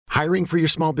Hiring for your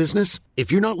small business?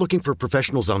 If you're not looking for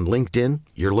professionals on LinkedIn,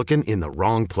 you're looking in the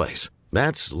wrong place.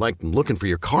 That's like looking for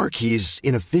your car keys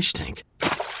in a fish tank.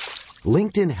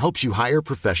 LinkedIn helps you hire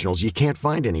professionals you can't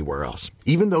find anywhere else,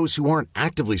 even those who aren't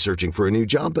actively searching for a new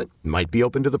job but might be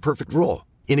open to the perfect role.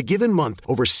 In a given month,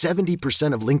 over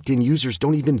 70% of LinkedIn users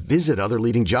don't even visit other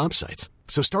leading job sites.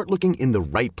 So start looking in the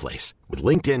right place. With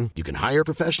LinkedIn, you can hire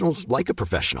professionals like a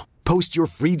professional. Post your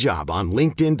free job on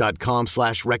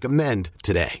linkedin.com/recommend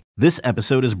today. This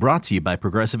episode is brought to you by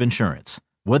Progressive Insurance.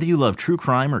 Whether you love true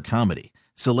crime or comedy,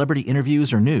 celebrity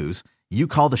interviews or news, you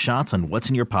call the shots on what's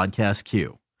in your podcast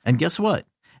queue. And guess what?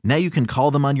 Now you can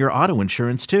call them on your auto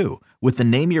insurance too with the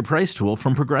Name Your Price tool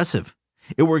from Progressive.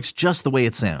 It works just the way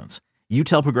it sounds. You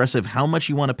tell Progressive how much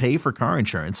you want to pay for car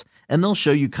insurance, and they'll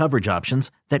show you coverage options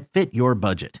that fit your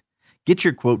budget. Get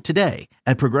your quote today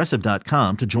at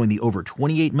Progressive.com to join the over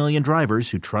 28 million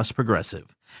drivers who trust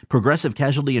Progressive. Progressive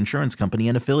Casualty Insurance Company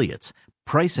and Affiliates.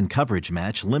 Price and coverage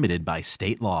match limited by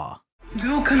state law.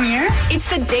 Dude, come here. It's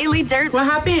the Daily Dirt. What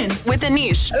happened? With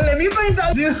Anish. Let me find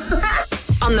out, dude.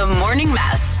 On the Morning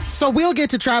Mess. So we'll get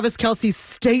to Travis Kelce's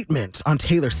statement on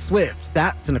Taylor Swift.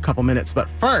 That's in a couple minutes. But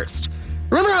first,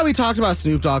 remember how we talked about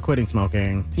Snoop Dogg quitting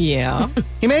smoking? Yeah.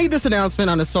 He made this announcement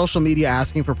on his social media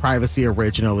asking for privacy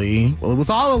originally. Well, it was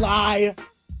all a lie.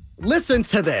 Listen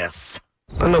to this.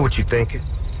 I know what you're thinking.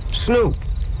 Snoop,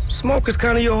 smoke is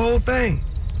kind of your whole thing.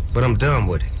 But I'm done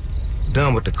with it.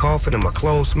 Done with the coughing and my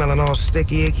clothes smelling all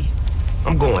sticky icky.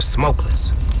 I'm going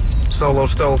smokeless. Solo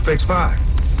stove fix fire.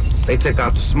 They take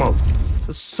out the smoke. This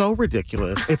is so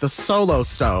ridiculous. It's a solo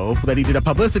stove that he did a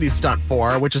publicity stunt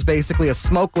for, which is basically a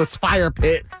smokeless fire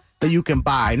pit that you can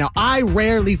buy. Now, I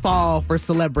rarely fall for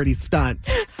celebrity stunts.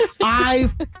 I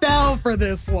fell for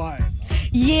this one.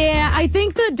 Yeah, I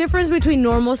think the difference between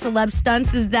normal celeb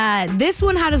stunts is that this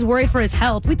one had us worried for his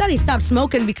health. We thought he stopped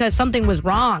smoking because something was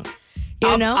wrong.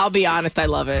 You know? I'll be honest, I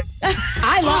love it.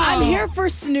 I'm here for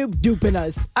Snoop duping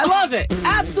us. I love it.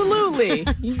 Absolutely.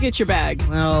 You get your bag.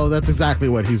 Well, that's exactly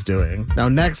what he's doing. Now,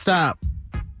 next up,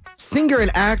 singer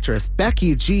and actress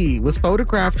Becky G was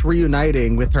photographed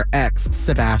reuniting with her ex,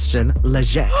 Sebastian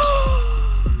Leggett.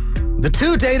 The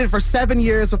two dated for 7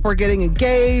 years before getting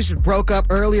engaged and broke up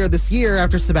earlier this year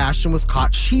after Sebastian was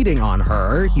caught cheating on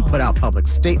her. He put out public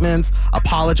statements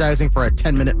apologizing for a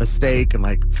 10-minute mistake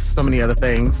and so many other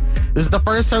things. This is the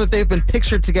first time that they've been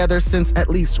pictured together since at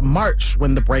least March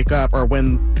when the breakup or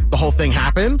when the whole thing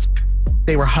happened.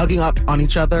 They were hugging up on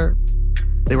each other.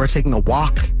 They were taking a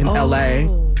walk in LA.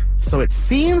 So it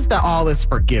seems that all is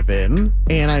forgiven.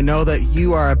 And I know that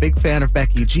you are a big fan of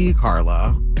Becky G,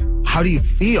 Carla. How do you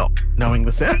feel knowing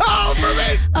this? Oh, for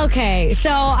me. Okay, so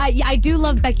I do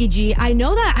love Becky G. I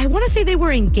know that, I want to say they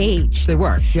were engaged. They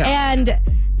were, yeah. And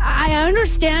I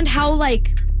understand how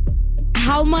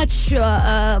much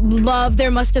love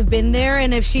there must have been there.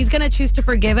 And if she's going to choose to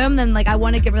forgive him, then I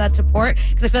want to give her that support.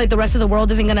 Because I feel like the rest of the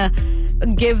world isn't going to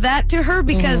give that to her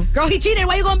because, girl, he cheated.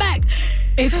 Why are you going back?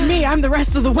 It's me. I'm the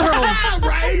rest of the world.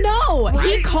 Right? No, right.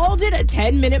 He called it a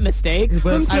 10-minute mistake.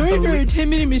 I'm sorry for a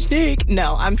 10-minute mistake.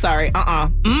 No, I'm sorry.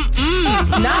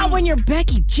 Not when you're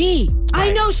Becky G. Right.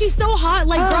 I know. She's so hot.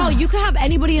 Girl, you could have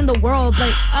anybody in the world.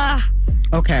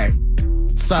 Okay.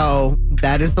 So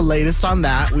that is the latest on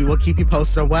that. We will keep you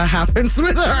posted on what happens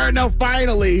with her. No,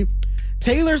 finally,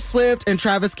 Taylor Swift and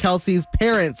Travis Kelce's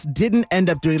parents didn't end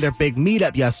up doing their big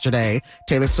meetup yesterday.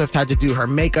 Taylor Swift had to do her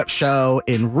makeup show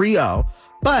in Rio.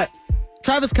 But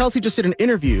Travis Kelce just did an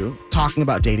interview talking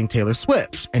about dating Taylor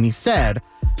Swift. And he said,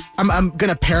 I'm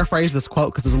going to paraphrase this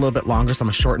quote because it's a little bit longer, so I'm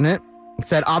going to shorten it. He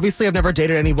said, obviously, I've never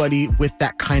dated anybody with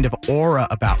that kind of aura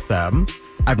about them.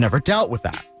 I've never dealt with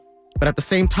that. But at the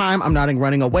same time, I'm not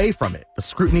running away from it. The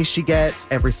scrutiny she gets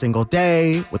every single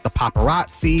day with the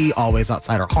paparazzi, always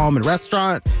outside her home and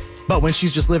restaurant. But when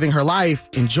she's just living her life,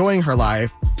 enjoying her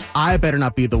life, I better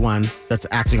not be the one that's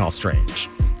acting all strange.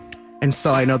 And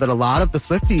so I know that a lot of the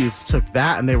Swifties took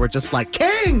that and they were just like,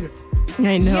 King!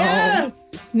 I know.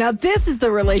 Yes! Now this is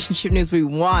the relationship news we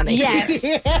want. Yes.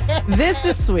 This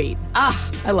is sweet.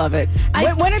 I love it.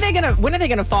 When are they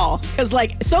gonna fall? Because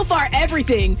so far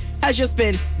everything has just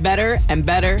been better and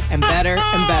better and better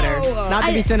and better. Not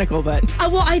to be cynical, but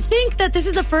I think that this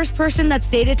is the first person that's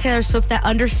dated Taylor Swift that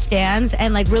understands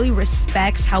and really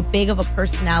respects how big of a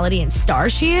personality and star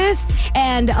she is.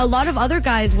 And a lot of other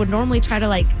guys would normally try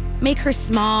to make her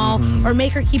small or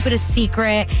make her keep it a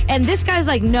secret. And this guy's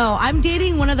no, I'm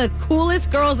dating one of the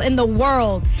coolest girls in the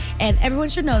world. And everyone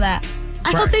should know that.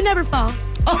 I hope they never fall.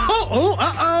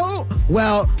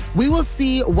 Well, we will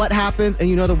see what happens, and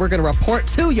you know that we're going to report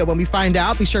to you when we find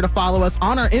out. Be sure to follow us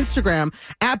on our Instagram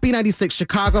at B96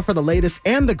 Chicago for the latest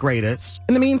and the greatest.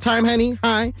 In the meantime, honey,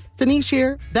 hi, Denise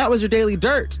here. That was your Daily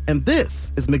Dirt, and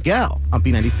this is Miguel on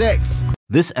B96.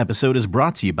 This episode is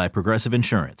brought to you by Progressive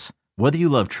Insurance. Whether you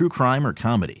love true crime or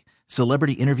comedy,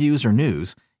 celebrity interviews or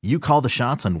news, you call the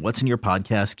shots on what's in your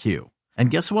podcast queue. And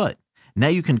guess what? Now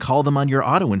you can call them on your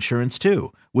auto insurance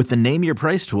too with the Name Your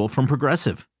Price tool from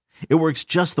Progressive. It works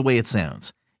just the way it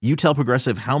sounds. You tell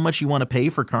Progressive how much you want to pay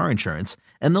for car insurance,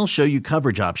 and they'll show you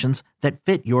coverage options that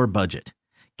fit your budget.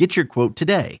 Get your quote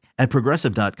today at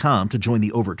Progressive.com to join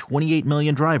the over 28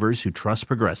 million drivers who trust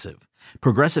Progressive.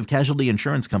 Progressive Casualty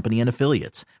Insurance Company and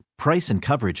Affiliates. Price and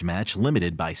coverage match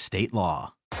limited by state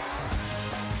law.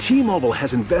 T-Mobile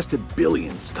has invested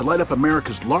billions to light up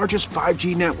America's largest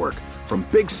 5G network, from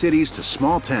big cities to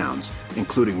small towns,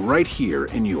 including right here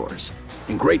in yours.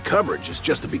 And great coverage is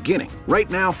just the beginning. Right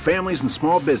now, families and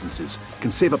small businesses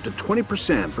can save up to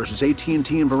 20% versus AT&T and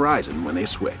Verizon when they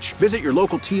switch. Visit your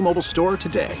local T-Mobile store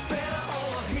today.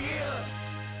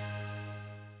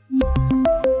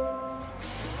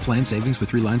 Plan savings with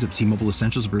 3 lines of T-Mobile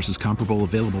Essentials versus comparable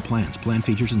available plans. Plan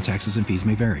features and taxes and fees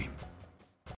may vary.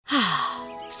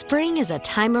 Spring is a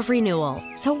time of renewal,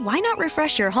 so why not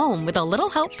refresh your home with a little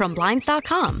help from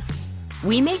Blinds.com?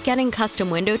 We make getting custom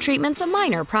window treatments a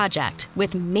minor project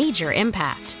with major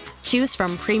impact. Choose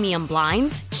from premium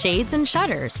blinds, shades, and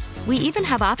shutters. We even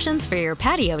have options for your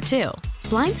patio, too.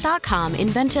 Blinds.com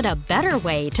invented a better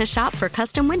way to shop for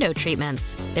custom window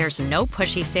treatments. There's no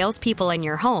pushy salespeople in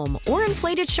your home or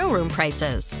inflated showroom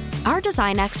prices. Our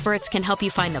design experts can help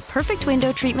you find the perfect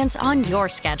window treatments on your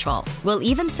schedule. We'll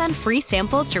even send free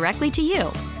samples directly to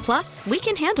you. Plus, we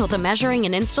can handle the measuring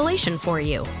and installation for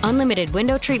you. Unlimited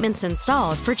window treatments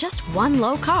installed for just one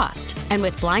low cost. And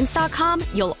with Blinds.com,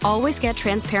 you'll always get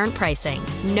transparent pricing.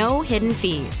 No hidden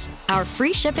fees. Our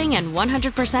free shipping and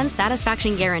 100%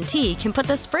 satisfaction guarantee can put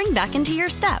the spring back into your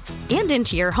step and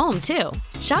into your home, too.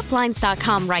 Shop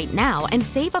Blinds.com right now and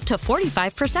save up to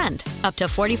 45%. Up to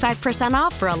 45%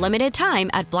 off for a limited time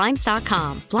at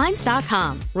Blinds.com.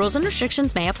 Blinds.com. Rules and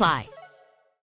restrictions may apply.